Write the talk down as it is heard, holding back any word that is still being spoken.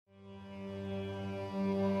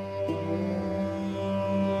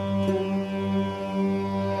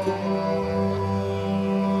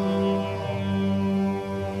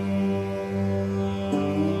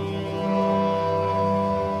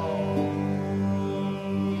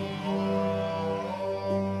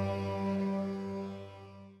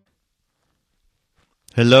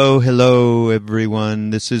Hello,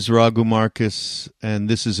 everyone. This is Raghu Marcus, and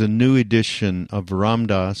this is a new edition of Ram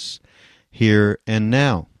Dass Here and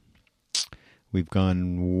Now. We've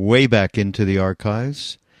gone way back into the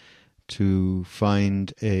archives to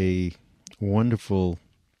find a wonderful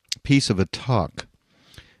piece of a talk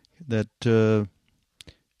that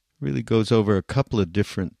really goes over a couple of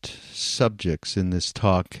different subjects in this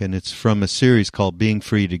talk, and it's from a series called Being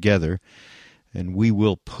Free Together, and we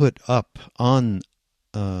will put up on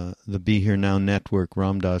the Be Here Now Network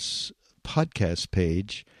Ram Dass podcast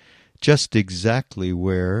page just exactly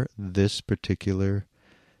where this particular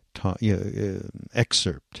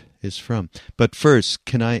excerpt is from. But first,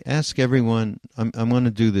 can I ask everyone, I'm going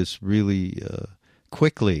to do this really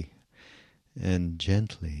quickly and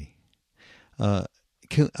gently. I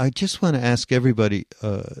just want to ask everybody,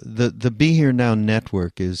 the Be Here Now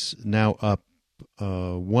Network is now up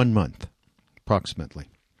 1 month, approximately,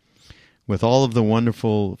 with all of the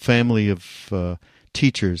wonderful family of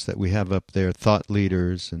teachers that we have up there, thought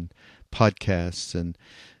leaders and podcasts, and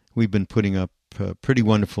we've been putting up pretty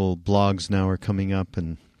wonderful blogs now are coming up,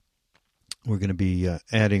 and we're going to be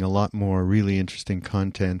adding a lot more really interesting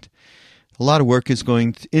content. A lot of work is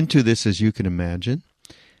going into this, as you can imagine,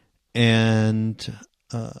 and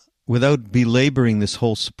without belaboring this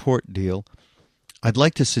whole support deal, I'd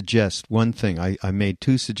like to suggest one thing. I made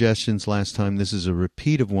 2 suggestions last time. This is a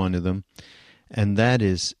repeat of one of them, and that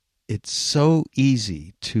is it's so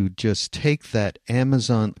easy to just take that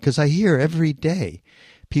Amazon, because I hear every day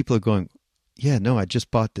people are going, yeah, no, I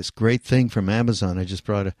just bought this great thing from Amazon. I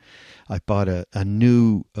bought a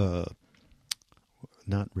new,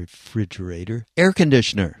 not refrigerator, air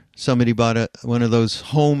conditioner. Somebody bought one of those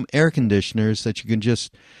home air conditioners that you can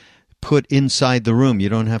just put inside the room. You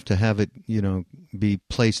don't have to have it, be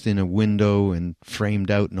placed in a window and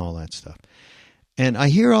framed out and all that stuff. And I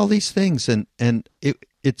hear all these things, and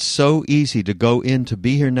it's so easy to go into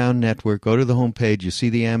Be Here Now Network, go to the homepage, you see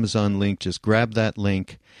the Amazon link, just grab that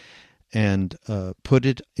link and put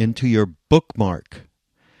it into your bookmark,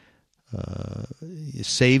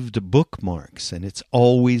 saved bookmarks, and it's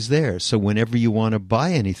always there. So whenever you want to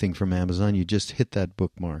buy anything from Amazon, you just hit that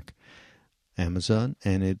bookmark, Amazon,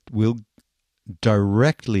 and it will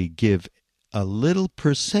directly give a little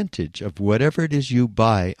percentage of whatever it is you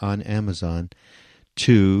buy on Amazon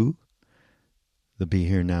to the Be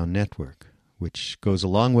Here Now Network, which goes a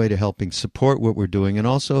long way to helping support what we're doing and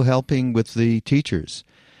also helping with the teachers,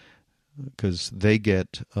 because they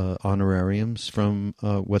get honorariums from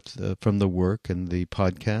from the work and the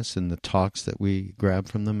podcasts and the talks that we grab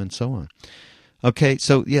from them and so on. Okay,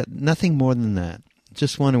 so yeah, nothing more than that.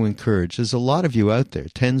 Just want to encourage. There's a lot of you out there,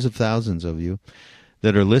 tens of thousands of you,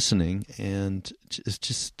 that are listening, and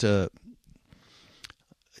just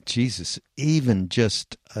Jesus, even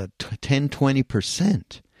just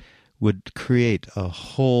 10-20% would create a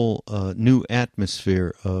whole new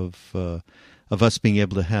atmosphere of us being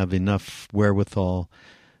able to have enough wherewithal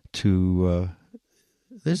to.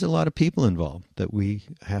 There's a lot of people involved that we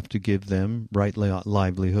have to give them right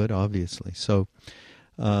livelihood, obviously. So.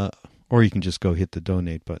 Or you can just go hit the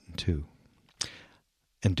donate button, too,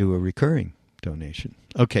 and do a recurring donation.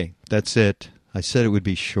 Okay, that's it. I said it would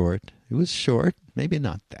be short. It was short. Maybe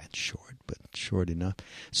not that short, but short enough.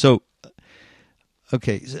 So,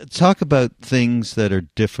 okay, talk about things that are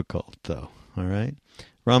difficult, though, all right?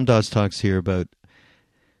 Ram Dass talks here about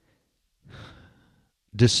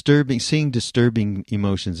seeing disturbing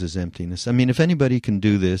emotions as emptiness. I mean, if anybody can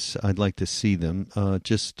do this, I'd like to see them,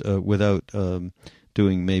 without...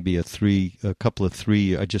 doing maybe a couple of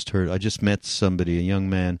three. I just met somebody, a young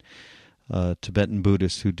man, Tibetan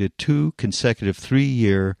Buddhist, who did 2 consecutive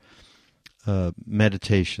 3-year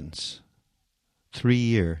meditations.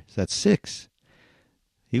 3-year, that's 6.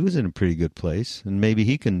 He was in a pretty good place, and maybe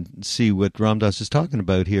he can see what Ram Dass is talking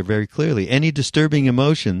about here very clearly. Any disturbing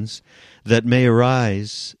emotions that may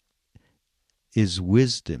arise is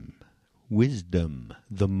wisdom. Wisdom,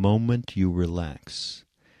 the moment you relax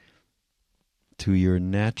to your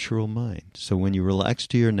natural mind. So when you relax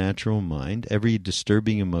to your natural mind, every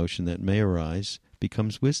disturbing emotion that may arise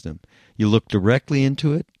becomes wisdom. You look directly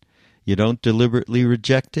into it. You don't deliberately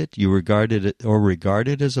reject it. You regard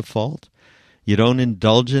it as a fault. You don't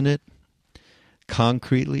indulge in it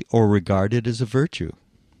concretely or regard it as a virtue.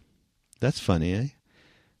 That's funny, eh?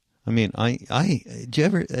 I mean, do you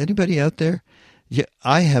ever, anybody out there? Yeah,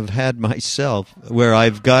 I have had myself where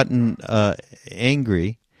I've gotten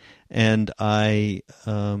angry. And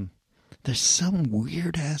there's some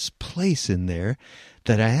weird ass place in there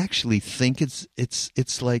that I actually think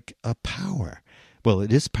it's like a power. Well,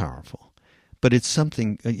 it is powerful, but it's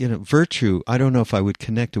something, virtue. I don't know if I would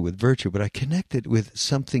connect it with virtue, but I connect it with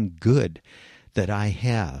something good that I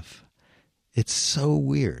have. It's so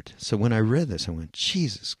weird. So when I read this, I went,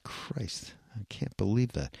 Jesus Christ, I can't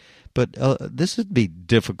believe that. But this would be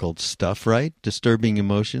difficult stuff, right? Disturbing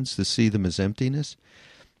emotions, to see them as emptiness,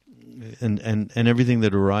 and everything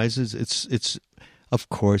that arises. It's of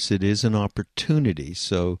course it is an opportunity.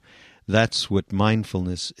 So that's what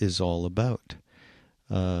mindfulness is all about.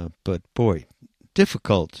 But boy,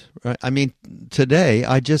 difficult. Right? I mean, today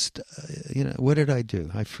I just, what did I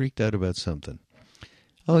do? I freaked out about something.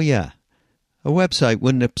 Oh yeah, a website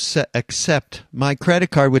wouldn't accept my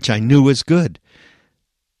credit card, which I knew was good.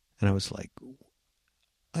 And I was like,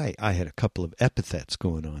 I had a couple of epithets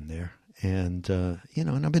going on there. And, and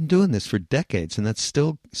I've been doing this for decades, and that's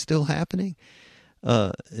still happening.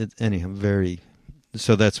 So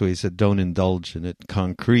that's why he said, don't indulge in it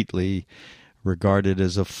concretely, regard it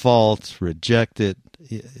as a fault, reject it.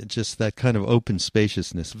 Just that kind of open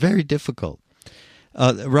spaciousness. Very difficult.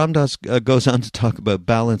 Ram Dass goes on to talk about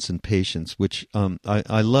balance and patience, which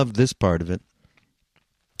I love this part of it.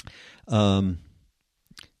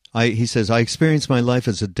 He says, I experience my life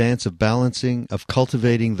as a dance of balancing, of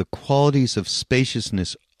cultivating the qualities of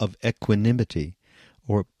spaciousness, of equanimity,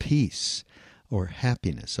 or peace, or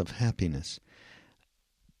happiness, of happiness.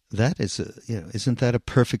 That is, isn't that a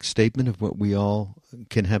perfect statement of what we all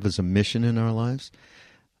can have as a mission in our lives?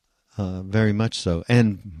 Very much so.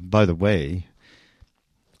 And by the way,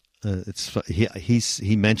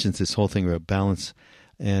 he mentions this whole thing about balance,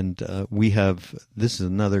 and this is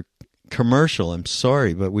another commercial, I'm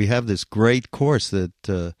sorry, but we have this great course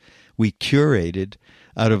that we curated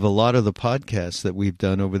out of a lot of the podcasts that we've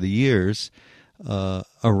done over the years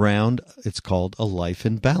around, it's called A Life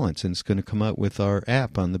in Balance, and it's going to come out with our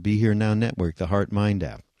app on the Be Here Now network, the Heart Mind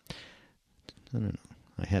app. I don't know,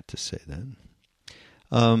 I had to say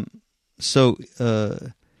that.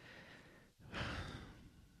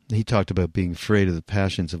 He talked about being afraid of the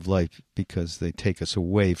passions of life because they take us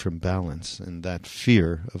away from balance, and that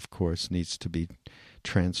fear, of course, needs to be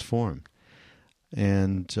transformed.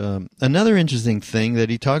 And another interesting thing that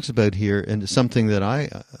he talks about here, and something that I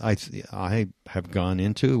have gone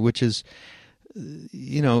into, which is,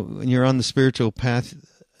 when you're on the spiritual path,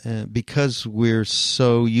 because we're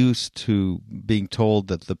so used to being told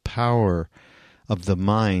that the power of the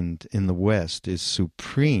mind in the West is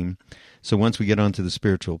supreme. So once we get onto the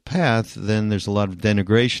spiritual path, then there's a lot of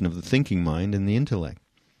denigration of the thinking mind and the intellect.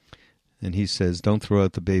 And he says, don't throw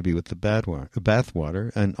out the baby with the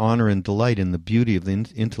bathwater, and honor and delight in the beauty of the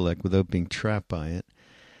intellect without being trapped by it.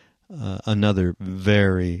 Another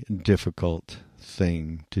very difficult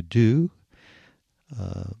thing to do.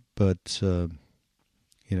 But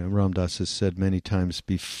Ram Dass has said many times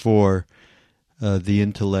before, the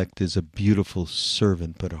intellect is a beautiful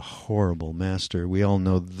servant, but a horrible master. We all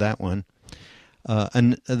know that one.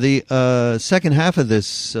 And the second half of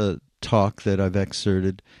this talk that I've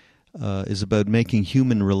excerpted is about making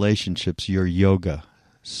human relationships your yoga.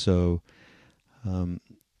 So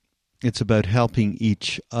it's about helping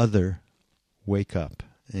each other wake up.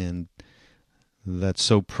 And that's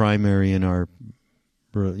so primary in our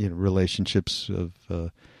relationships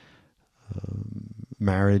of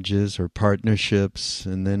marriages or partnerships,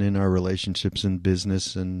 and then in our relationships in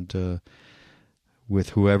business and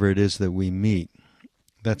with whoever it is that we meet.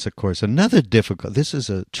 That's, of course, another difficult. This is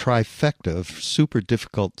a trifecta of super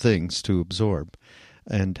difficult things to absorb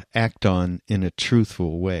and act on in a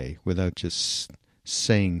truthful way without just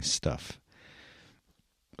saying stuff.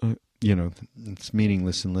 It's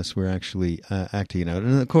meaningless unless we're actually acting it out.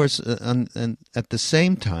 And, of course, and at the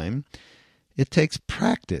same time, it takes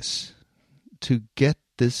practice to get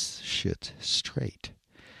this shit straight.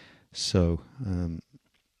 So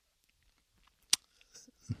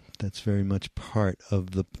that's very much part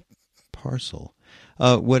of the parcel.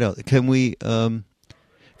 What else? Can we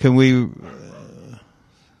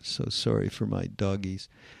so sorry for my doggies.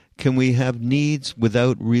 Can we have needs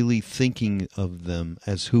without really thinking of them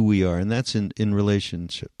as who we are? And that's in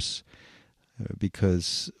relationships,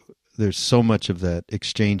 because there's so much of that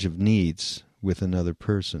exchange of needs with another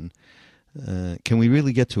person. Can we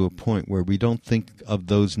really get to a point where we don't think of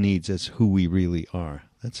those needs as who we really are?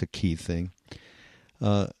 That's a key thing.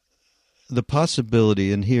 The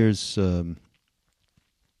possibility, and here's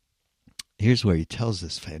where he tells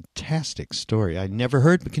this fantastic story. I never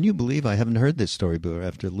heard, but can you believe I haven't heard this story before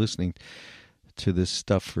after listening to this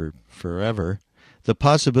stuff for forever? The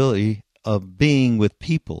possibility of being with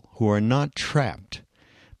people who are not trapped,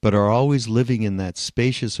 but are always living in that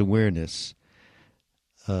spacious awareness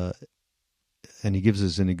and he gives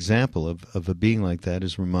us an example of a being like that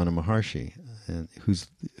is Ramana Maharshi, and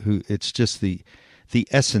who it's just the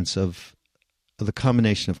essence of the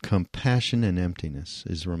combination of compassion and emptiness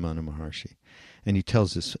is Ramana Maharshi. And he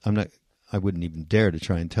tells us, I wouldn't even dare to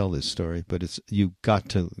try and tell this story, but you got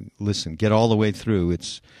to listen, get all the way through.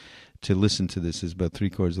 To listen to this is about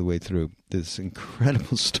 3/4 of the way through. This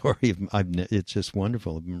incredible story it's just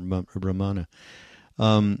wonderful, Ramana.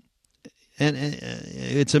 And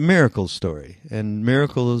it's a miracle story. And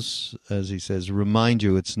miracles, as he says, remind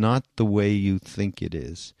you it's not the way you think it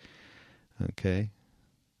is. Okay?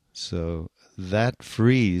 So that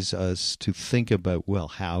frees us to think about, well,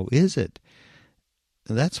 how is it?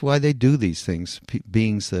 And that's why they do these things,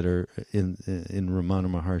 beings that are in Ramana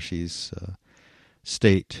Maharshi's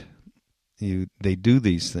state. They do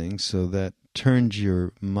these things, so that turns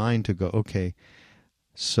your mind to go, okay,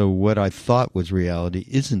 so what I thought was reality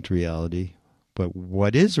isn't reality, but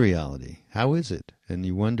what is reality? How is it? And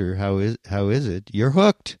you wonder, how is it? You're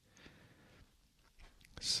hooked.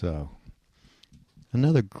 So,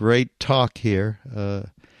 another great talk here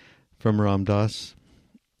from Ram Dass.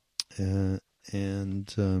 And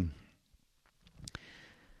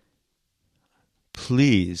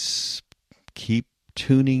please keep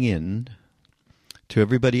tuning in to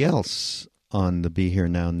everybody else on the Be Here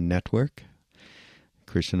Now network.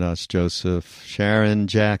 Krishnadas, Joseph, Sharon,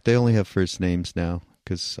 Jack, they only have first names now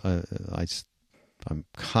because I'm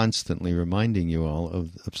constantly reminding you all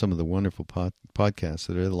of some of the wonderful podcasts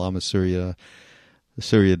that are Lama Surya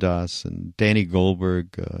Das, and Danny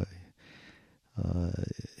Goldberg.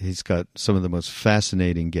 He's got some of the most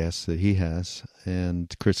fascinating guests that he has,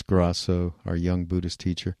 and Chris Grasso, our young Buddhist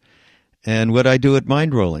teacher, and what I do at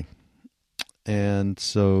Mind Rolling. And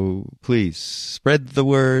so please spread the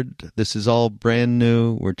word. This is all brand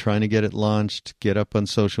new. We're trying to get it launched. Get up on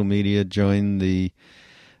social media. Join the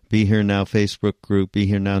Be Here Now Facebook group, Be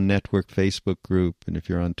Here Now Network Facebook group. And if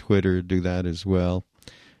you're on Twitter, do that as well.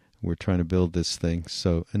 We're trying to build this thing.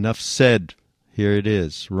 So enough said. Here it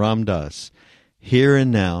is. Ram Dass. Here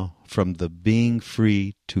and now from the Being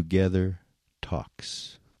Free Together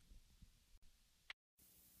talks.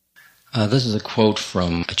 This is a quote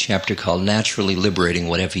from a chapter called Naturally Liberating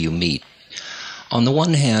Whatever You Meet. On the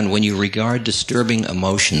one hand, when you regard disturbing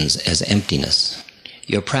emotions as emptiness,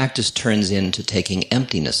 your practice turns into taking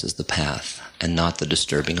emptiness as the path and not the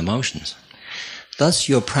disturbing emotions. Thus,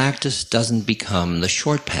 your practice doesn't become the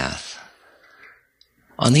short path.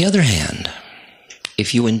 On the other hand,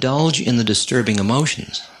 if you indulge in the disturbing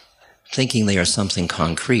emotions, thinking they are something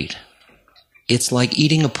concrete, it's like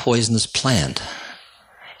eating a poisonous plant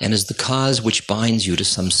and is the cause which binds you to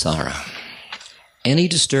samsara. Any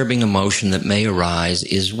disturbing emotion that may arise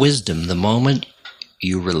is wisdom the moment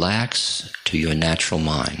you relax to your natural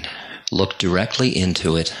mind. Look directly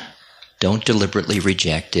into it. Don't deliberately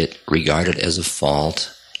reject it, regard it as a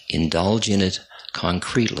fault, indulge in it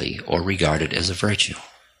concretely, or regard it as a virtue.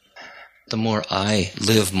 The more I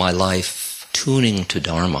live my life tuning to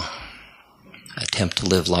Dharma, attempt to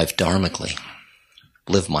live life dharmically,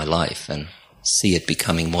 live my life and see it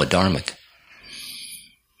becoming more dharmic,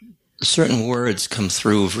 certain words come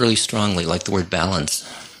through really strongly, like the word balance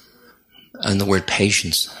and the word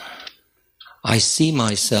patience. I see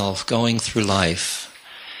myself going through life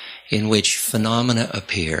in which phenomena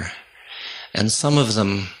appear, and some of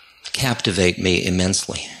them captivate me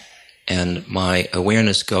immensely, and my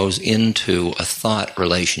awareness goes into a thought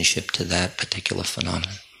relationship to that particular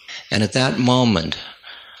phenomenon. And at that moment,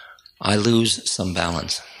 I lose some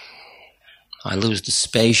balance. I lose the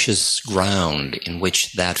spacious ground in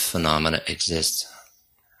which that phenomena exists.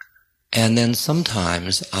 And then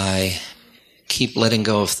sometimes I keep letting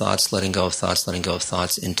go of thoughts, letting go of thoughts, letting go of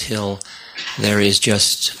thoughts until there is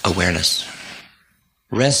just awareness.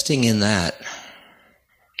 Resting in that,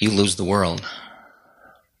 you lose the world.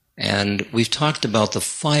 And we've talked about the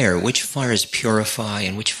fire, which fires purify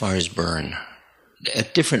and which fires burn.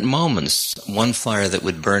 At different moments, one fire that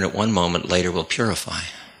would burn at one moment later will purify.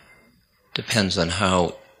 Depends on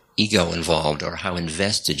how ego involved or how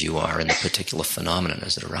invested you are in the particular phenomenon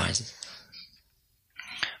as it arises.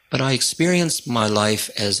 But I experience my life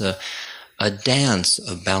as a dance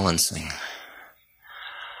of balancing,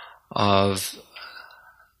 of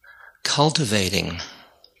cultivating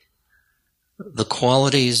the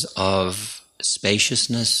qualities of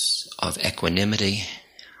spaciousness, of equanimity,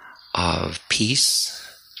 of peace,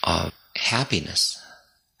 of happiness.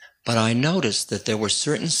 But I noticed that there were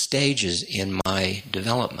certain stages in my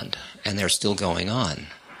development, and they're still going on,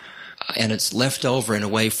 and it's left over in a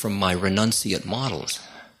way from my renunciate models,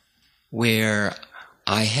 where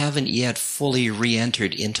I haven't yet fully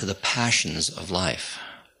re-entered into the passions of life,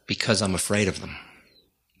 because I'm afraid of them.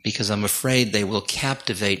 Because I'm afraid they will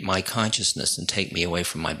captivate my consciousness and take me away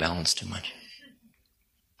from my balance too much.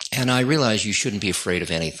 And I realize you shouldn't be afraid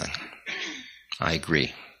of anything. I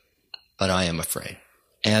agree. But I am afraid.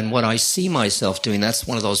 And what I see myself doing, that's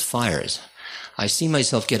one of those fires. I see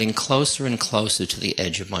myself getting closer and closer to the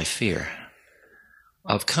edge of my fear,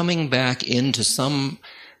 of coming back into some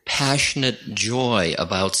passionate joy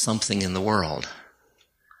about something in the world,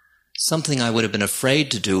 something I would have been afraid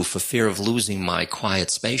to do for fear of losing my quiet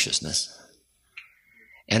spaciousness,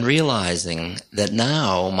 and realizing that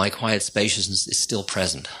now my quiet spaciousness is still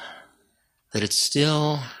present, that it's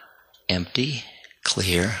still empty,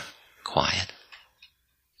 clear, quiet.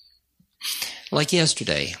 Like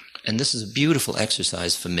yesterday, and this is a beautiful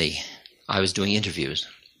exercise for me, I was doing interviews,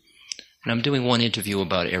 and I'm doing one interview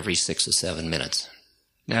about every 6 or 7 minutes.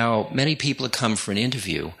 Now, many people that come for an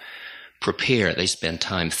interview prepare, they spend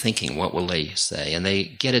time thinking, what will they say? And they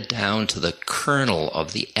get it down to the kernel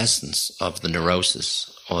of the essence of the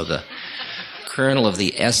neurosis, or the kernel of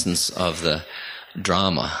the essence of the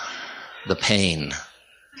drama, the pain,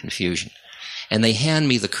 confusion. And they hand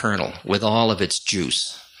me the kernel with all of its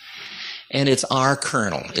juice. And it's our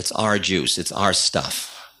kernel, it's our juice, it's our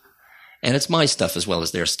stuff. And it's my stuff as well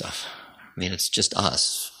as their stuff. I mean, it's just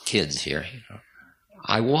us, kids here.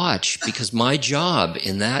 I watch because my job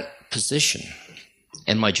in that position,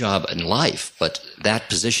 and my job in life, but that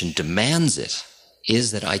position demands it,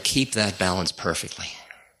 is that I keep that balance perfectly.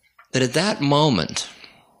 That at that moment,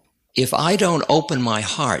 if I don't open my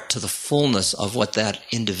heart to the fullness of what that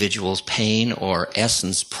individual's pain or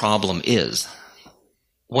essence problem is,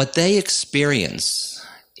 what they experience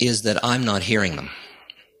is that I'm not hearing them,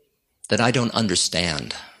 that I don't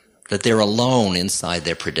understand, that they're alone inside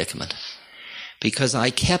their predicament. Because I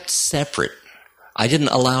kept separate. I didn't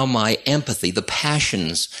allow my empathy, the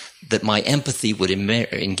passions that my empathy would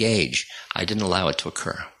engage, I didn't allow it to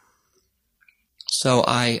occur. So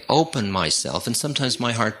I open myself, and sometimes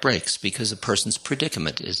my heart breaks because a person's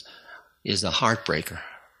predicament is a heartbreaker.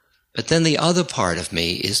 But then the other part of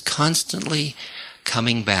me is constantly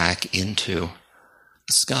coming back into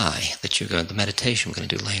the sky the meditation we're going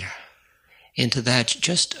to do later, into that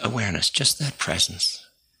just awareness, just that presence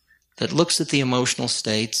that looks at the emotional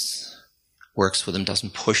states, works with them,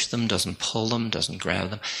 doesn't push them, doesn't pull them, doesn't grab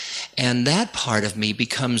them. And that part of me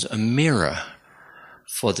becomes a mirror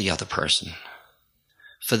for the other person,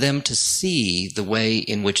 for them to see the way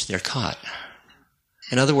in which they're caught.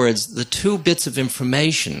 In other words, the two bits of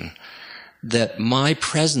information that my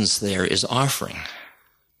presence there is offering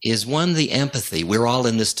is one, the empathy, we're all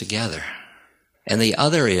in this together. And the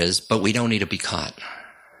other is, but we don't need to be caught.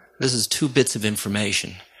 This is two bits of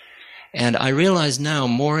information. And I realize now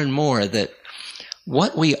more and more that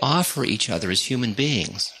what we offer each other as human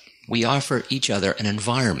beings, we offer each other an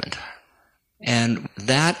environment. And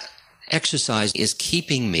that exercise is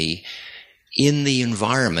keeping me in the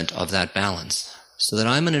environment of that balance. So that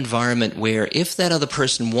I'm an environment where if that other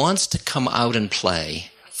person wants to come out and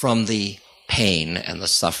play from the pain and the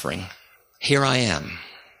suffering, here I am.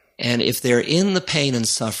 And if they're in the pain and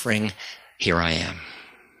suffering, here I am.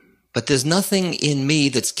 But there's nothing in me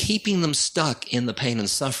that's keeping them stuck in the pain and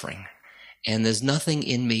suffering. And there's nothing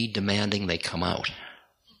in me demanding they come out.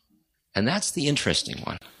 And that's the interesting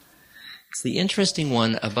one. It's the interesting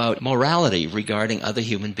one about morality regarding other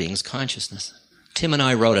human beings' consciousness. Tim and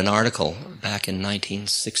I wrote an article back in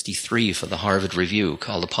 1963 for the Harvard Review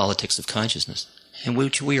called The Politics of Consciousness, in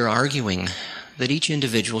which we are arguing that each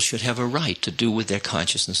individual should have a right to do with their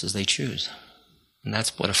consciousness as they choose. And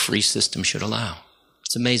that's what a free system should allow.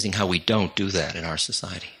 It's amazing how we don't do that in our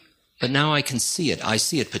society. But now I can see it. I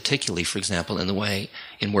see it particularly, for example, in the way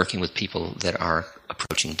in working with people that are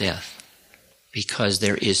approaching death. Because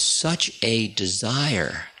there is such a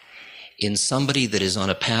desire in somebody that is on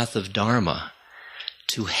a path of Dharma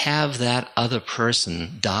to have that other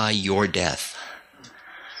person die your death.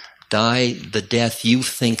 Die the death you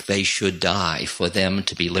think they should die for them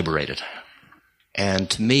to be liberated. And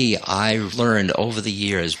to me, I've learned over the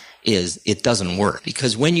years is it doesn't work.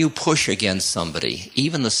 Because when you push against somebody,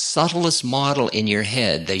 even the subtlest model in your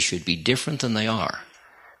head, they should be different than they are,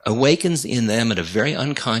 awakens in them at a very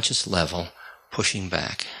unconscious level, pushing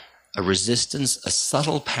back. A resistance, a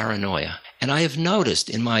subtle paranoia. And I have noticed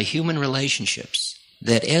in my human relationships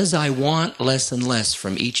that as I want less and less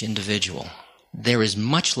from each individual, there is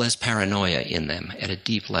much less paranoia in them at a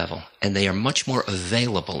deep level, and they are much more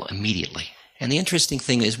available immediately. And the interesting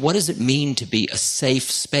thing is, what does it mean to be a safe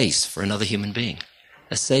space for another human being?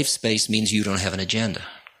 A safe space means you don't have an agenda.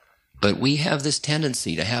 But we have this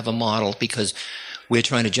tendency to have a model because we're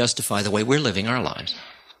trying to justify the way we're living our lives.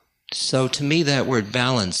 So to me, that word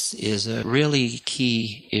balance is a really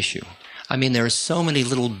key issue. I mean, there are so many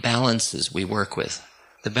little balances we work with.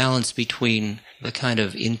 The balance between the kind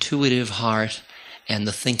of intuitive heart and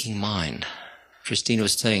the thinking mind. Christina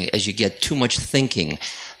was saying, as you get too much thinking,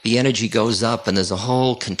 the energy goes up and there's a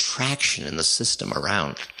whole contraction in the system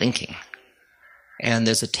around thinking. And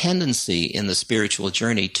there's a tendency in the spiritual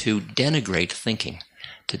journey to denigrate thinking,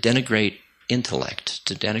 to denigrate intellect,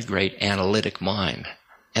 to denigrate analytic mind.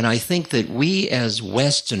 And I think that we as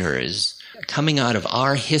Westerners, coming out of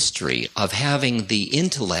our history of having the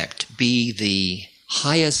intellect be the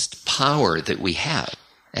highest power that we have,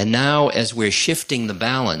 and now as we're shifting the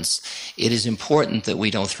balance, it is important that we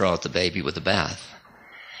don't throw out the baby with the bath.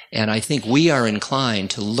 And I think we are inclined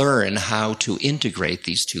to learn how to integrate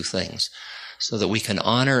these two things so that we can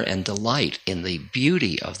honor and delight in the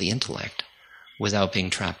beauty of the intellect without being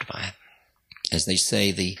trapped by it. As they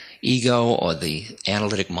say, the ego or the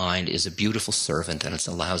analytic mind is a beautiful servant and it's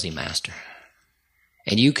a lousy master.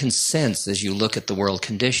 And you can sense as you look at the world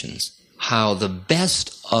conditions how the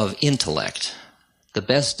best of intellect, the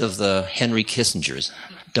best of the Henry Kissingers,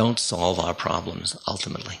 don't solve our problems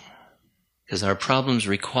ultimately. Because our problems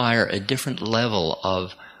require a different level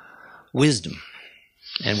of wisdom.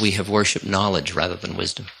 And we have worshipped knowledge rather than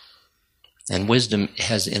wisdom. And wisdom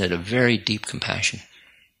has in it a very deep compassion.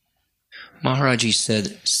 Maharaji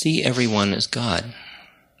said, see everyone as God.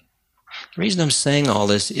 The reason I'm saying all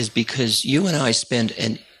this is because you and I spend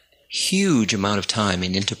a huge amount of time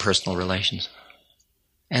in interpersonal relations.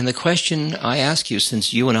 And the question I ask you,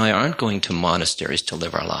 since you and I aren't going to monasteries to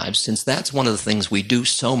live our lives, since that's one of the things we do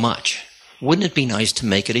so much, wouldn't it be nice to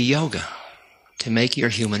make it a yoga? To make your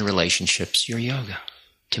human relationships your yoga?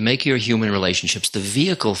 To make your human relationships the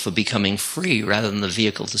vehicle for becoming free rather than the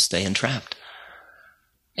vehicle to stay entrapped?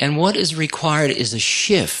 And what is required is a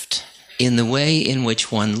shift in the way in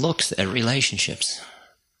which one looks at relationships,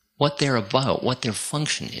 what they're about, what their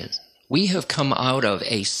function is. We have come out of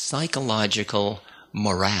a psychological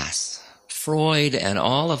morass. Freud and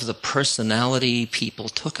all of the personality people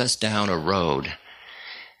took us down a road.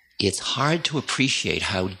 It's hard to appreciate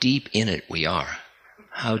how deep in it we are,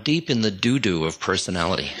 how deep in the doo-doo of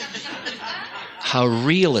personality, how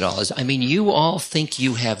real it all is. I mean, you all think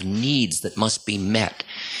you have needs that must be met.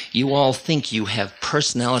 You all think you have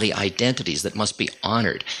personality identities that must be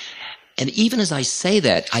honored. And even as I say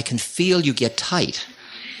that, I can feel you get tight,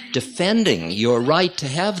 defending your right to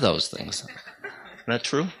have those things. Isn't that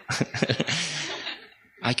true?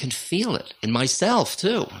 I can feel it in myself,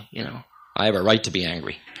 too. You know, I have a right to be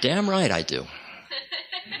angry. Damn right I do.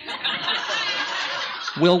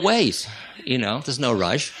 We'll wait. You know, there's no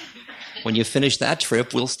rush. When you finish that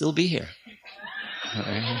trip, we'll still be here.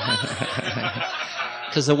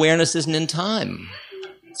 Because awareness isn't in time.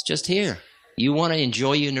 It's just here. You want to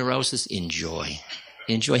enjoy your neurosis? Enjoy.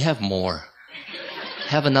 Enjoy. Have more.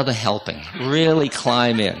 Have another helping. Really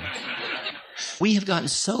climb in. We have gotten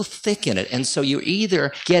so thick in it, and so you're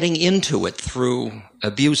either getting into it through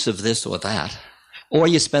abuse of this or that, or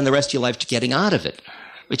you spend the rest of your life getting out of it,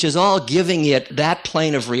 which is all giving it, that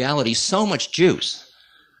plane of reality, so much juice.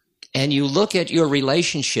 And you look at your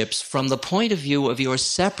relationships from the point of view of your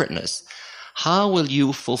separateness. How will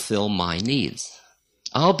you fulfill my needs?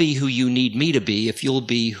 I'll be who you need me to be if you'll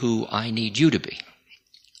be who I need you to be.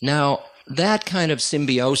 Now, that kind of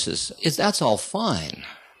symbiosis, that's all fine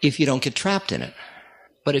if you don't get trapped in it.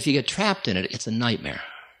 But if you get trapped in it, it's a nightmare.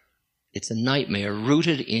 It's a nightmare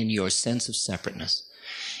rooted in your sense of separateness.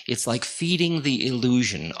 It's like feeding the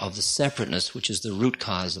illusion of the separateness, which is the root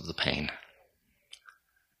cause of the pain.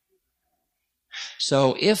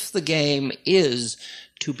 So if the game is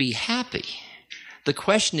to be happy, the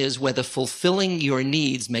question is whether fulfilling your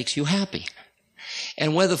needs makes you happy,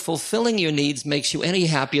 and whether fulfilling your needs makes you any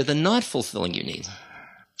happier than not fulfilling your needs.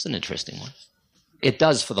 It's an interesting one. It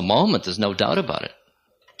does for the moment, there's no doubt about it.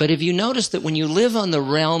 But if you notice that when you live on the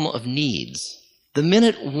realm of needs, the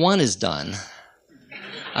minute one is done,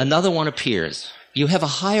 another one appears. You have a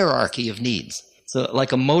hierarchy of needs. So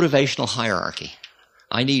like a motivational hierarchy.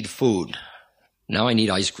 I need food. Now I need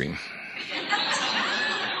ice cream.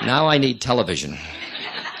 Now I need television.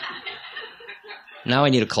 Now I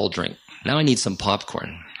need a cold drink. Now I need some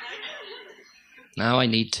popcorn. Now I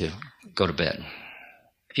need to go to bed.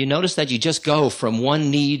 If you notice that, you just go from one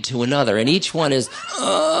need to another, and each one is,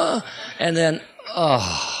 and then,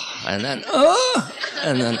 and then,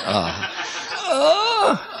 and then,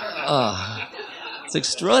 It's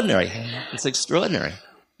extraordinary. It's extraordinary.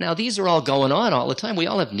 Now, these are all going on all the time. We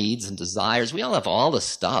all have needs and desires. We all have all the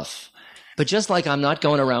stuff. But just like I'm not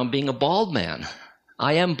going around being a bald man,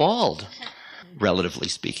 I am bald, relatively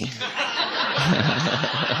speaking.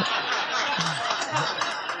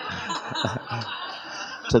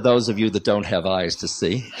 To those of you that don't have eyes to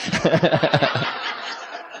see.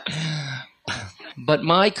 But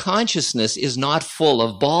my consciousness is not full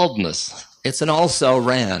of baldness. It's an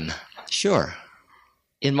also-ran. Sure.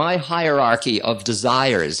 In my hierarchy of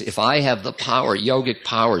desires, if I have the power, yogic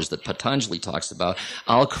powers that Patanjali talks about,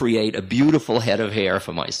 I'll create a beautiful head of hair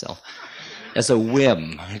for myself. As a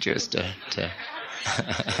whim, just to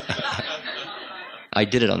I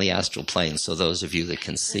did it on the astral plane, so those of you that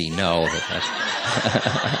can see know that.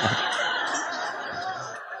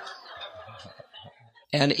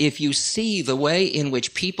 And if you see the way in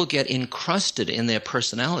which people get encrusted in their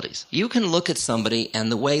personalities, you can look at somebody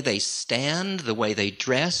and the way they stand, the way they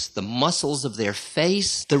dress, the muscles of their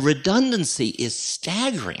face, the redundancy is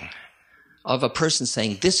staggering of a person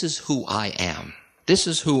saying, this is who I am. This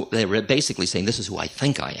is who, they're basically saying, this is who I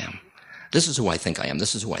think I am. This is who I think I am.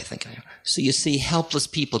 This is who I think I am. So you see helpless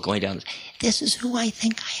people going down, this is who I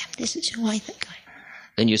think I am. This is who I think I am.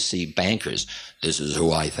 Then you see bankers, this is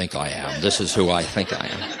who I think I am. This is who I think I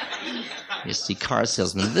am. You see car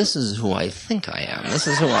salesmen, this is who I think I am. This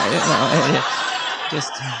is who I am.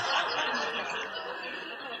 Just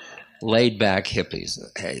laid back hippies.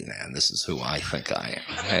 Hey man, this is who I think I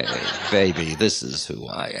am. Hey baby, this is who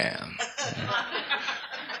I am.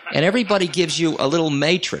 And everybody gives you a little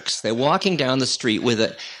matrix. They're walking down the street with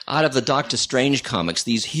it, out of the Doctor Strange comics,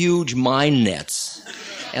 these huge mine nets.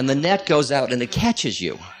 And the net goes out and it catches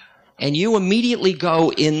you. And you immediately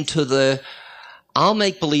go into the, I'll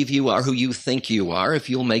make believe you are who you think you are if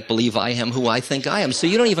you'll make believe I am who I think I am. So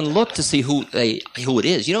you don't even look to see who it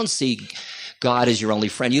is. You don't see God as your only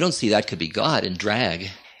friend. You don't see that could be God in drag.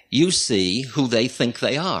 You see who they think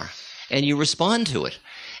they are. And you respond to it.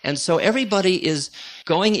 And so everybody is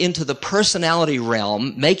going into the personality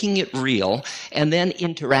realm, making it real, and then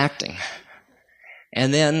interacting.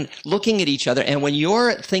 And then looking at each other. And when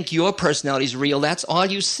you think your personality is real, that's all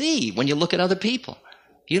you see when you look at other people.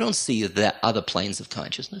 You don't see the other planes of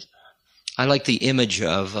consciousness. I like the image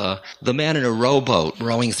of the man in a rowboat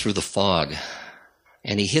rowing through the fog.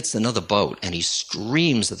 And he hits another boat and he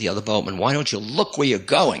screams at the other boatman, why don't you look where you're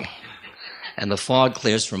going? And the fog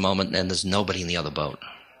clears for a moment and there's nobody in the other boat.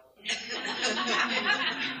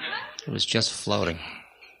 It was just floating.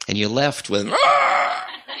 And you're left with...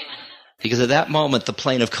 Because at that moment, the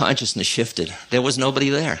plane of consciousness shifted. There was nobody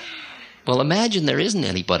there. Well, imagine there isn't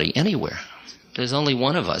anybody anywhere. There's only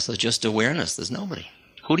one of us. There's just awareness. There's nobody.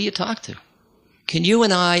 Who do you talk to? Can you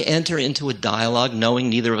and I enter into a dialogue knowing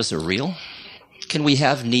neither of us are real? Can we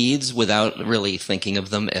have needs without really thinking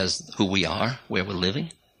of them as who we are, where we're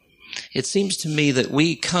living? It seems to me that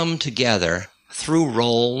we come together through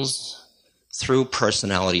roles, through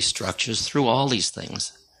personality structures, through all these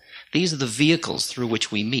things. These are the vehicles through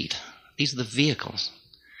which we meet. These are the vehicles.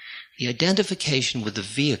 The identification with the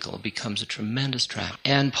vehicle becomes a tremendous trap.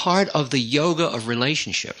 And part of the yoga of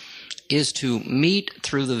relationship is to meet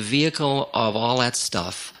through the vehicle of all that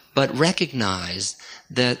stuff, but recognize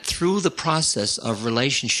that through the process of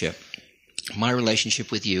relationship, my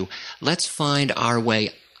relationship with you, let's find our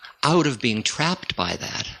way out of being trapped by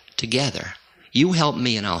that together. You help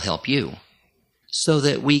me and I'll help you. So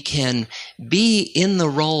that we can be in the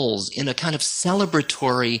roles in a kind of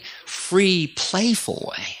celebratory, free,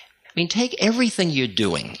 playful way. I mean, take everything you're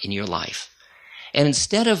doing in your life, and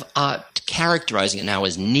instead of characterizing it now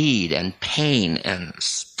as need and pain and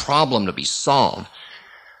problem to be solved,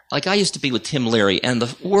 like I used to be with Tim Leary, and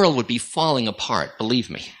the world would be falling apart, believe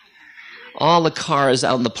me. All the cars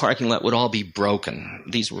out in the parking lot would all be broken.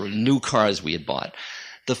 These were new cars we had bought.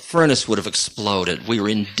 The furnace would have exploded. We were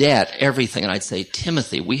in debt, everything. And I'd say,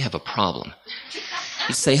 Timothy, we have a problem.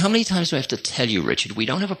 He'd say, how many times do I have to tell you, Richard? We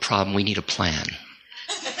don't have a problem. We need a plan.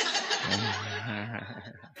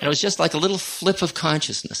 And it was just like a little flip of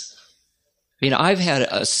consciousness. I mean, I've had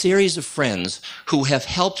a series of friends who have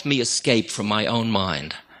helped me escape from my own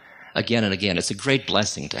mind again and again. It's a great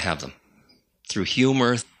blessing to have them through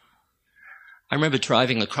humor. I remember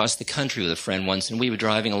driving across the country with a friend once, and we were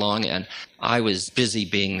driving along, and I was busy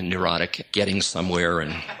being neurotic, getting somewhere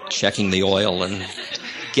and checking the oil and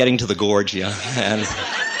getting to the gorge, yeah.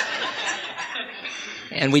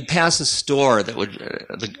 And we'd pass a store that would,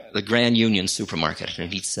 the Grand Union supermarket,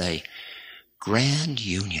 and he'd say, Grand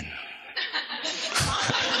Union.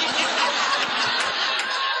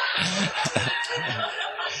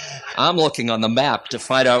 I'm looking on the map to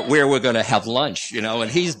find out where we're going to have lunch, and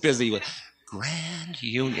he's busy with Grand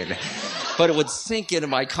Union. But it would sink into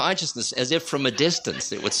my consciousness as if from a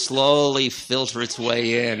distance. It would slowly filter its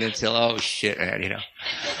way in until, oh shit, man,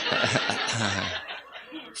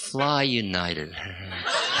 Fly United.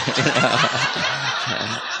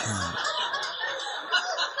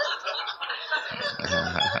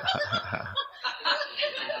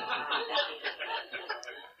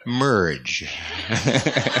 Merge.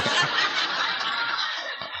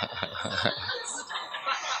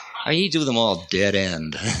 You do them all dead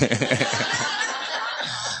end.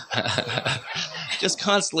 Just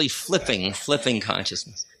constantly flipping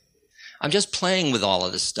consciousness. I'm just playing with all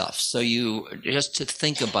of this stuff. So just to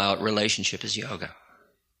think about relationship as yoga.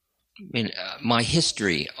 I mean, my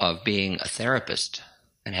history of being a therapist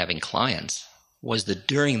and having clients was that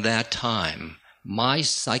during that time, my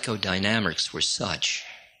psychodynamics were such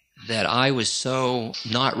that I was so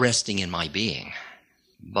not resting in my being,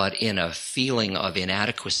 but in a feeling of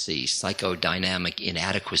inadequacy, psychodynamic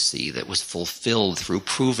inadequacy that was fulfilled through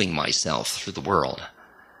proving myself through the world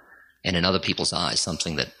and in other people's eyes,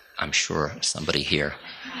 something that I'm sure somebody here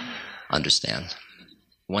understands.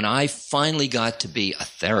 When I finally got to be a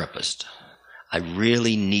therapist, I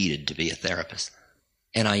really needed to be a therapist.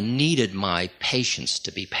 And I needed my patients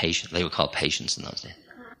to be patient. They were called patients in those days.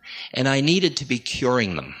 And I needed to be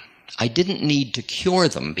curing them. I didn't need to cure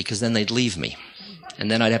them because then they'd leave me.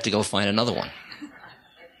 And then I'd have to go find another one.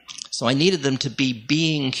 So I needed them to be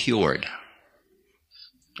being cured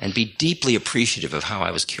and be deeply appreciative of how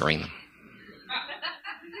I was curing them.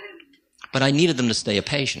 But I needed them to stay a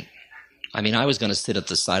patient. I mean, I was going to sit at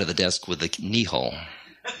the side of the desk with the knee hole,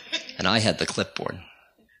 and I had the clipboard.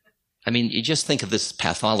 I mean, you just think of this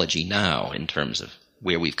pathology now in terms of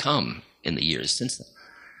where we've come in the years since then.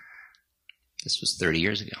 This was 30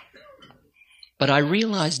 years ago. But I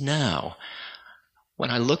realize now, when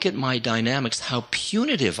I look at my dynamics, how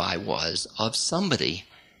punitive I was of somebody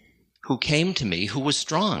who came to me who was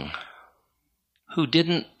strong, who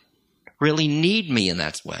didn't really need me in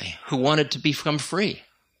that way, who wanted to become free.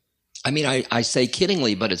 I mean, I say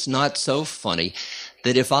kiddingly, but it's not so funny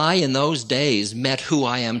that if I in those days met who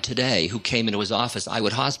I am today, who came into his office, I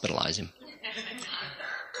would hospitalize him.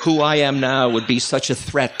 Who I am now would be such a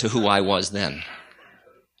threat to who I was then.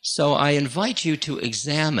 So I invite you to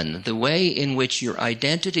examine the way in which your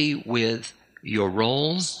identity with your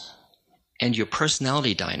roles and your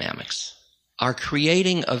personality dynamics are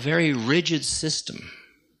creating a very rigid system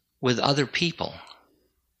with other people.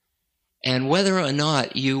 And whether or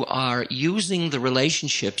not you are using the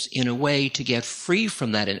relationships in a way to get free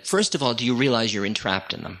from that. First of all, do you realize you're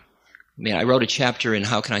entrapped in them? I mean, I wrote a chapter in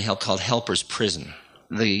How Can I Help called Helper's Prison.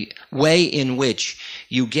 The way in which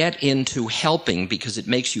you get into helping because it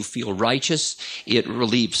makes you feel righteous, it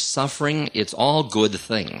relieves suffering, it's all good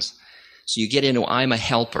things. So you get into I'm a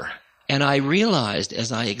helper. And I realized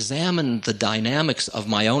as I examined the dynamics of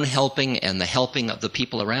my own helping and the helping of the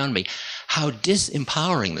people around me, how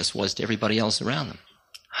disempowering this was to everybody else around them.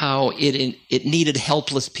 How it needed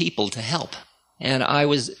helpless people to help. And I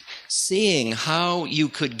was seeing how you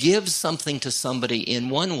could give something to somebody in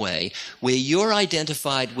one way where you're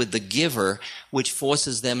identified with the giver, which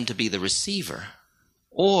forces them to be the receiver.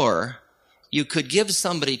 Or you could give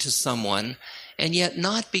somebody to someone and yet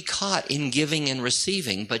not be caught in giving and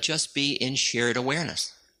receiving, but just be in shared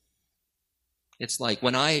awareness. It's like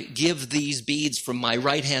when I give these beads from my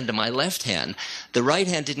right hand to my left hand, the right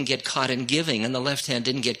hand didn't get caught in giving and the left hand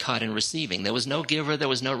didn't get caught in receiving. There was no giver, there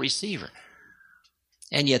was no receiver.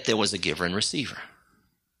 And yet there was a giver and receiver.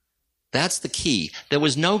 That's the key. There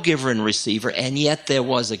was no giver and receiver, and yet there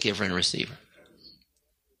was a giver and receiver.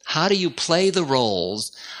 How do you play the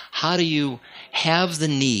roles? How do you have the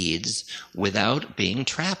needs without being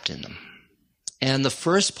trapped in them? And the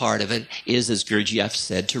first part of it is, as Gurdjieff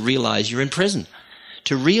said, to realize you're in prison.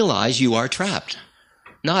 To realize you are trapped.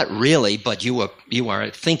 Not really, but you are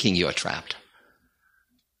thinking you are trapped.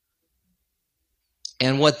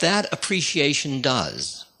 And what that appreciation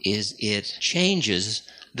does is it changes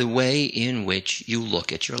the way in which you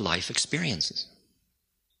look at your life experiences.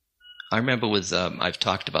 I remember I've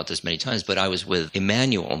talked about this many times, but I was with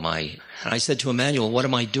Emmanuel, and I said to Emmanuel, what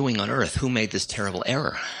am I doing on earth? Who made this terrible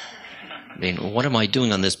error? I mean, what am I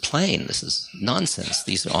doing on this plane? This is nonsense.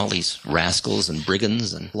 These are all these rascals and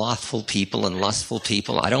brigands and slothful people and lustful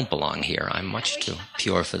people. I don't belong here. I'm much too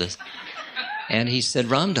pure for this. And he said,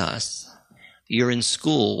 Ram Dass, you're in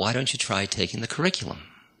school. Why don't you try taking the curriculum?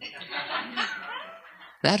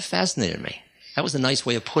 That fascinated me. That was a nice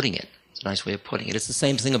way of putting it. It's a nice way of putting it. It's the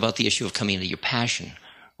same thing about the issue of coming into your passion.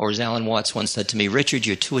 Or as Alan Watts once said to me, Richard,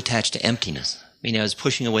 you're too attached to emptiness. Meaning I was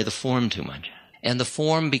pushing away the form too much. And the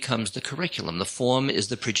form becomes the curriculum. The form is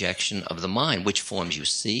the projection of the mind. Which forms you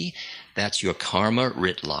see, that's your karma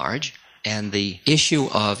writ large. And the issue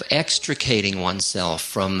of extricating oneself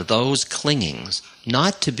from those clingings,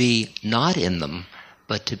 not to be not in them,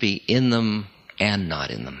 but to be in them and not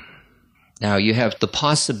in them. Now you have the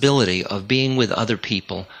possibility of being with other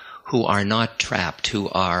people who are not trapped, who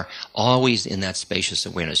are always in that spacious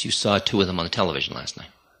awareness. You saw two of them on the television last night.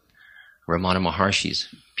 Ramana Maharshi's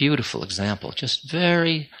beautiful example, just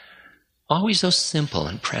always so simple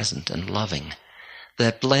and present and loving.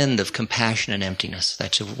 That blend of compassion and emptiness,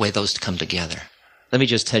 that's the way those come together. Let me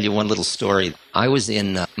just tell you one little story. I was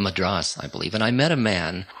in Madras, I believe, and I met a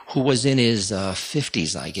man who was in his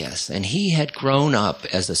 50s, I guess, and he had grown up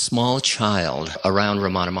as a small child around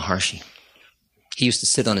Ramana Maharshi. He used to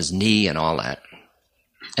sit on his knee and all that.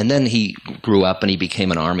 And then he grew up and he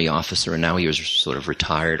became an army officer, and now he was sort of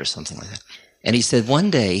retired or something like that. And he said one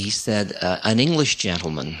day, an English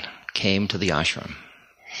gentleman came to the ashram.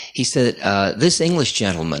 He said, this English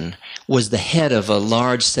gentleman was the head of a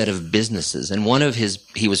large set of businesses, and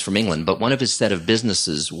he was from England, but one of his set of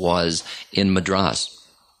businesses was in Madras.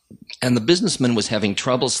 And the businessman was having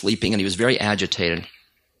trouble sleeping, and he was very agitated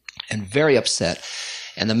and very upset.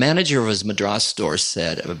 And the manager of his Madras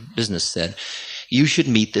business said, you should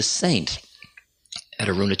meet this saint at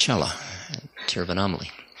Arunachala, Tiruvannamalai.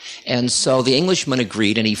 And so the Englishman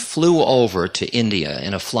agreed, and he flew over to India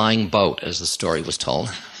in a flying boat, as the story was told,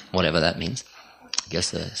 whatever that means. I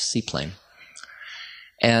guess a seaplane.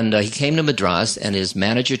 And he came to Madras, and his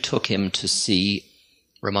manager took him to see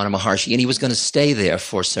Ramana Maharshi, and he was going to stay there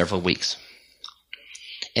for several weeks.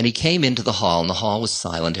 And he came into the hall, and the hall was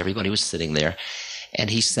silent. Everybody was sitting there. And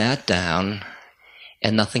he sat down,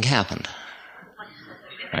 and nothing happened.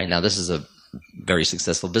 Right, now, this is a very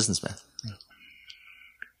successful businessman.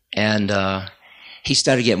 And he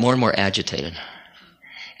started to get more and more agitated.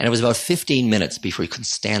 And it was about 15 minutes before he couldn't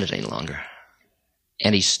stand it any longer.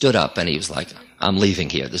 And he stood up and he was like, I'm leaving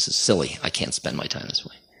here. This is silly. I can't spend my time this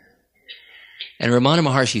way. And Ramana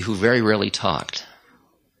Maharshi, who very rarely talked,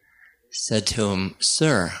 said to him,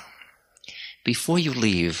 Sir, before you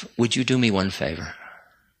leave, would you do me one favor?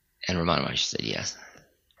 And Ramana Maharshi said, yes.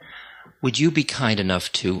 Would you be kind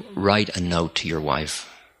enough to write a note to your wife?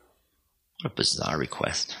 What a bizarre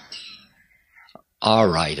request. All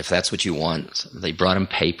right, if that's what you want. So they brought him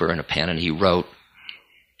paper and a pen, and he wrote,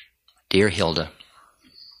 Dear Hilda,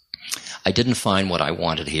 I didn't find what I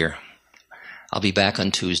wanted here. I'll be back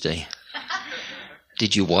on Tuesday.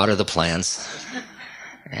 Did you water the plants?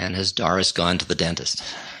 And has Doris gone to the dentist?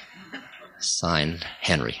 Signed,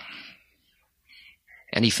 Henry.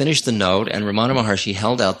 And he finished the note, and Ramana Maharshi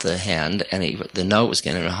held out the hand, and the note was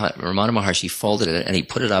getting, Ramana Maharshi folded it, and he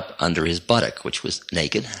put it up under his buttock, which was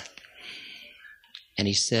naked. And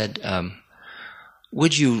he said,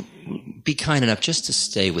 would you be kind enough just to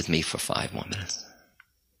stay with me for 5 more minutes?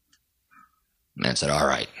 The man said, all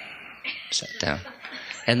right. Sat down.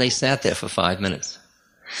 And they sat there for 5 minutes.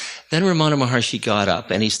 Then Ramana Maharshi got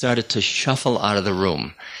up, and he started to shuffle out of the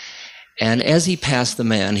room. And as he passed the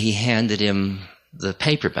man, he handed him the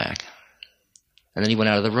paperback. And then he went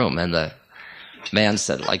out of the room, and the man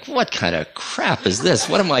said, like, what kind of crap is this?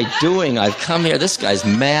 What am I doing? I've come here. This guy's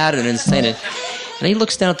mad and insane. And he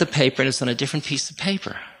looks down at the paper, and it's on a different piece of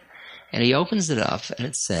paper. And he opens it up, and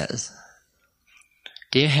it says,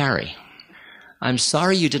 Dear Harry, I'm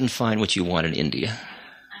sorry you didn't find what you want in India.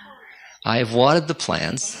 I have watered the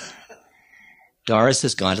plants. Doris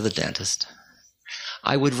has gone to the dentist.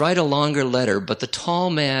 I would write a longer letter, but the tall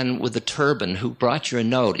man with the turban who brought you a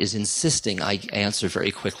note is insisting I answer very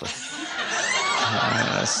quickly.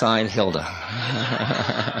 Signed, Hilda.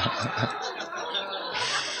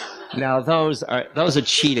 Now, those are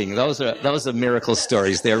cheating. Those are miracle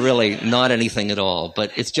stories. They're really not anything at all,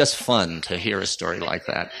 but it's just fun to hear a story like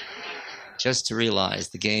that. Just to realize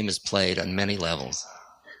the game is played on many levels.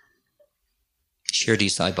 Shirdi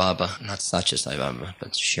Sai Baba, not Satya Sai Baba,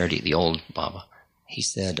 but Shirdi, the old Baba. He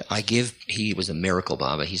said, he was a miracle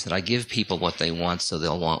Baba. He said, I give people what they want so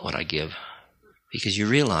they'll want what I give. Because you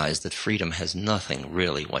realize that freedom has nothing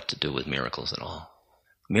really what to do with miracles at all.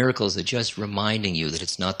 Miracles are just reminding you that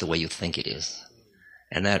it's not the way you think it is.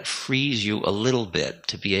 And that frees you a little bit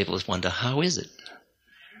to be able to wonder, how is it?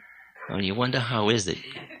 When you wonder how is it,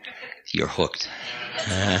 you're hooked.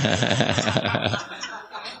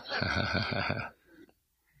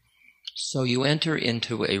 So you enter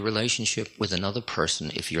into a relationship with another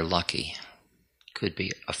person if you're lucky. It could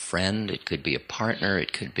be a friend, it could be a partner,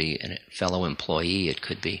 it could be a fellow employee, it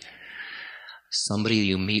could be somebody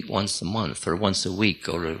you meet once a month or once a week,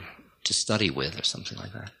 go to study with or something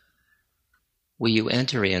like that. Where you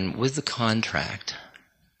enter in with the contract,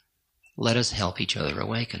 let us help each other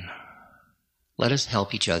awaken. Let us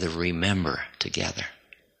help each other remember together.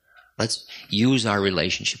 Let's use our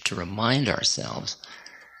relationship to remind ourselves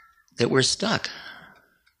that we're stuck,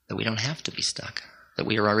 that we don't have to be stuck, that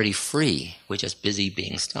we are already free, we're just busy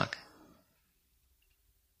being stuck.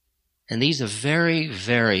 And these are very,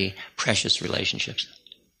 very precious relationships.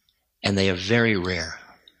 And they are very rare.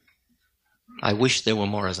 I wish there were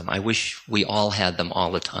more of them. I wish we all had them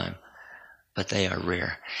all the time. But they are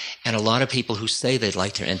rare. And a lot of people who say they'd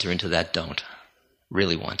like to enter into that don't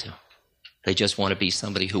really want to. They just want to be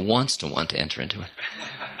somebody who wants to enter into it.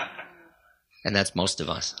 And that's most of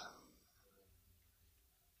us.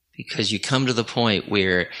 Because you come to the point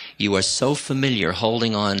where you are so familiar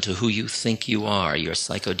holding on to who you think you are, your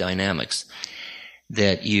psychodynamics,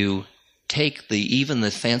 that you take even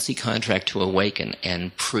the fancy contract to awaken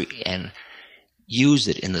and use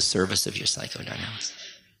it in the service of your psychodynamics.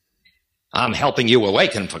 I'm helping you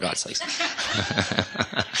awaken, for God's sakes.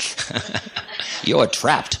 You're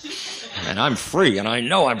trapped. And I'm free, and I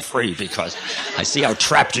know I'm free because I see how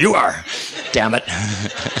trapped you are. Damn it.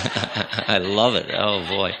 I love it. Oh,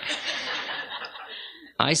 boy.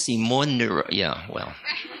 I see more yeah, well.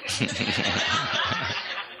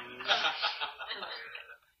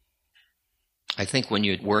 I think when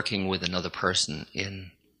you're working with another person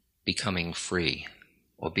in becoming free,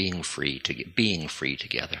 or being free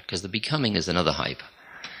together, because the becoming is another hype.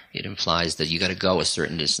 It implies that you got to go a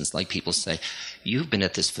certain distance. Like people say, you've been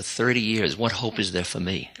at this for 30 years. What hope is there for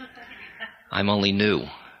me? I'm only new.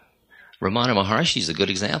 Ramana Maharshi's a good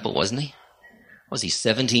example, wasn't he? Was he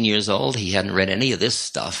 17 years old? He hadn't read any of this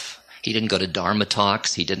stuff. He didn't go to Dharma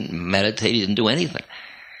talks. He didn't meditate. He didn't do anything.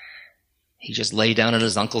 He just lay down in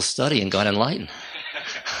his uncle's study and got enlightened.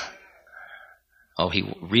 Oh,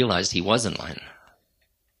 he realized he was enlightened.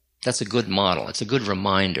 That's a good model. It's a good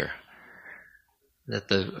reminder that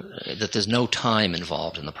there's no time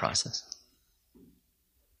involved in the process.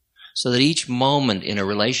 So that each moment in a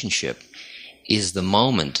relationship is the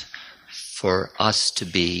moment for us to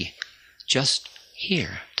be just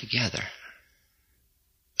here together,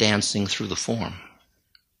 dancing through the form.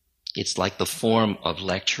 It's like the form of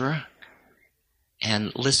lecturer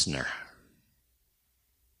and listener.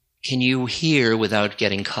 Can you hear without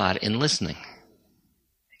getting caught in listening?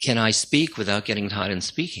 Can I speak without getting caught in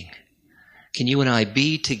speaking? Can you and I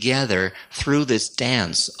be together through this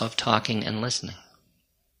dance of talking and listening?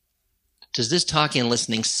 Does this talking and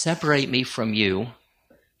listening separate me from you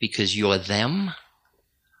because you're them?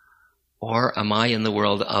 Or am I in the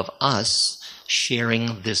world of us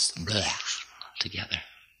sharing this together?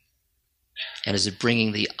 And is it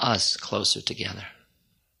bringing the us closer together?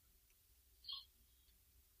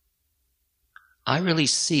 I really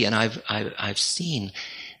see, and I've seen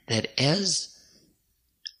that as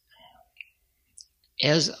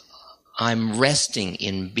I'm resting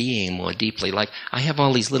in being more deeply, like I have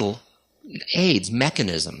all these little aids,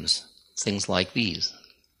 mechanisms, things like these,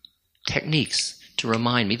 techniques to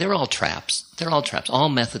remind me. They're all traps. They're all traps. All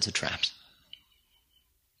methods are traps.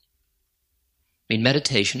 I mean,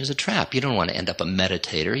 meditation is a trap. You don't want to end up a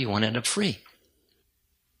meditator. You want to end up free.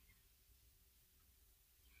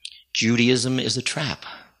 Judaism is a trap.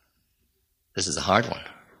 This is a hard one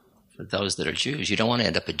for those that are Jews. You don't want to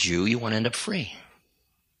end up a Jew. You want to end up free.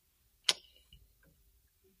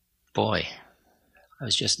 Boy, I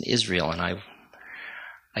was just in Israel, and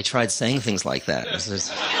I tried saying things like that.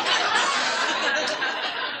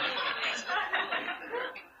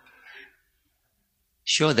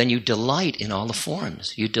 Sure, then you delight in all the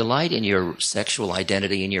forms. You delight in your sexual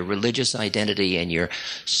identity, in your religious identity, and your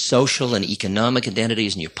social and economic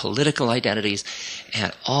identities, and your political identities,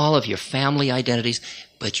 and all of your family identities,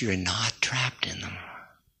 but you're not trapped in them.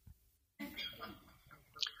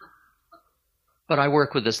 But I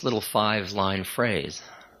work with this little 5-line phrase.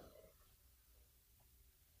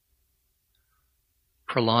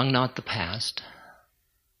 Prolong not the past.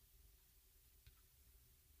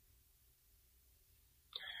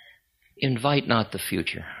 Invite not the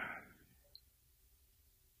future.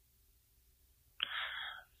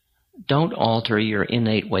 Don't alter your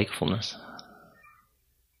innate wakefulness.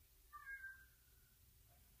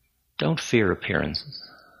 Don't fear appearances.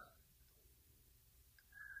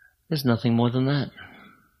 There's nothing more than that.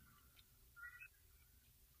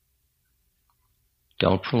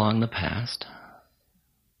 Don't prolong the past.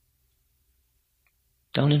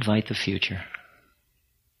 Don't invite the future.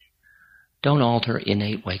 Don't alter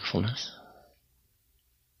innate wakefulness.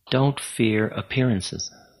 Don't fear appearances.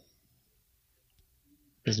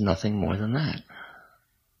 There's nothing more than that.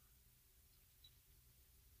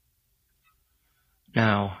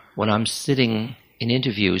 Now, when I'm sitting in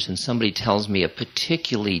interviews and somebody tells me a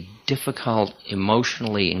particularly difficult,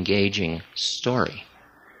 emotionally engaging story,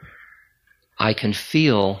 I can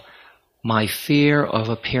feel my fear of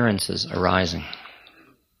appearances arising.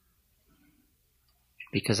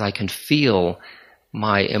 Because I can feel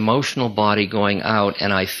my emotional body going out,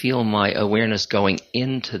 and I feel my awareness going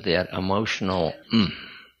into that emotional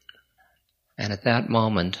And at that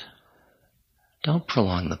moment, don't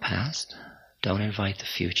prolong the past. Don't invite the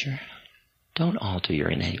future. Don't alter your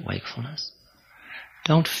innate wakefulness.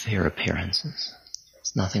 Don't fear appearances.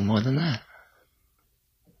 It's nothing more than that.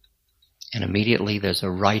 And immediately there's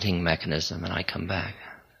a righting mechanism, and I come back.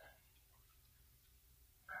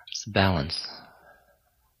 It's the balance.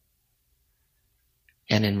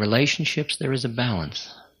 And in relationships, there is a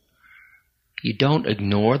balance. You don't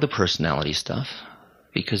ignore the personality stuff,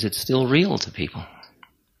 because it's still real to people.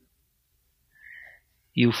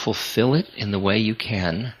 You fulfill it in the way you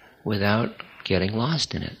can without getting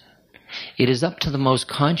lost in it. It is up to the most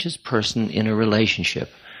conscious person in a relationship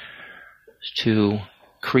to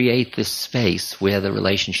create this space where the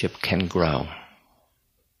relationship can grow.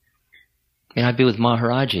 And I'd be with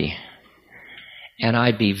Maharaji, and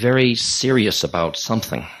I'd be very serious about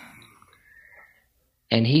something,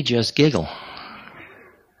 and he'd just giggle.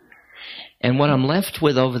 And what I'm left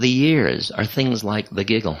with over the years are things like the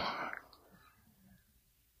giggle.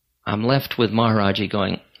 I'm left with Maharaji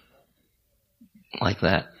going like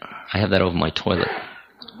that. I have that over my toilet.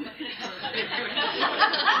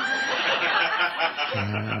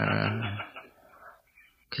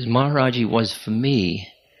 Because Maharaji was, for me,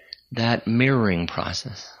 that mirroring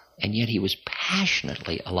process. And yet he was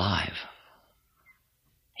passionately alive.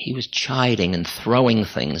 He was chiding and throwing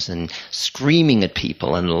things and screaming at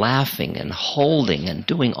people and laughing and holding and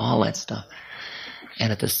doing all that stuff.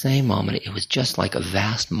 And at the same moment, it was just like a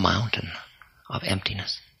vast mountain of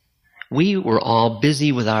emptiness. We were all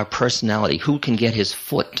busy with our personality. Who can get his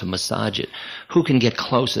foot to massage it? Who can get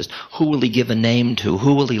closest? Who will he give a name to?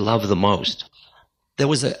 Who will he love the most? There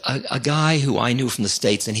was a guy who I knew from the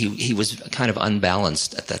States, and he was kind of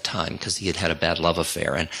unbalanced at that time because he had had a bad love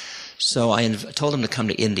affair. And so I told him to come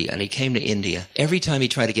to India, and he came to India. Every time he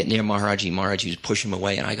tried to get near Maharaji, Maharaji would push him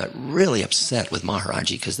away, and I got really upset with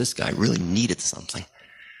Maharaji because this guy really needed something.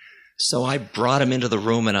 So I brought him into the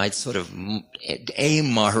room, and I'd sort of aim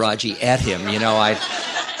Maharaji at him. You know, I'd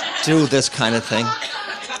do this kind of thing.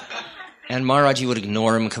 And Maharaji would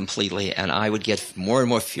ignore him completely, and I would get more and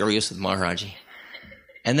more furious with Maharaji.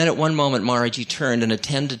 And then at one moment, Maharaji turned and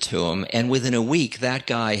attended to him, and within a week, that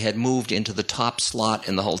guy had moved into the top slot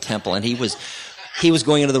in the whole temple, and he was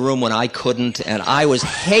going into the room when I couldn't, and I was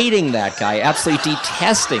hating that guy, absolutely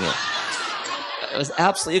detesting it. It was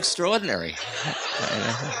absolutely extraordinary.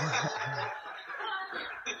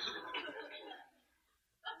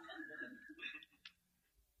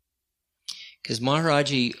 Because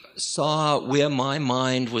Maharaji saw where my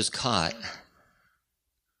mind was caught.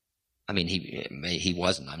 I mean, he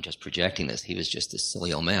wasn't. I'm just projecting this. He was just a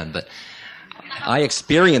silly old man. But I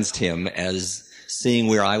experienced him as seeing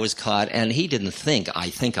where I was caught, and he didn't think, I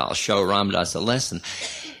think I'll show Ram Dass a lesson.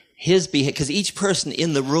 Because each person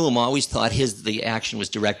in the room always thought the action was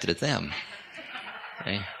directed at them.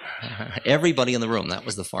 Okay? Everybody in the room, that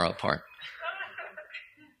was the far out part.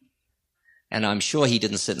 And I'm sure he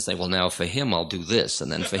didn't sit and say, well, now for him I'll do this,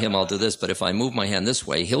 and then for him I'll do this, but if I move my hand this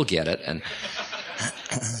way, he'll get it. And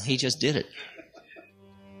he just did it.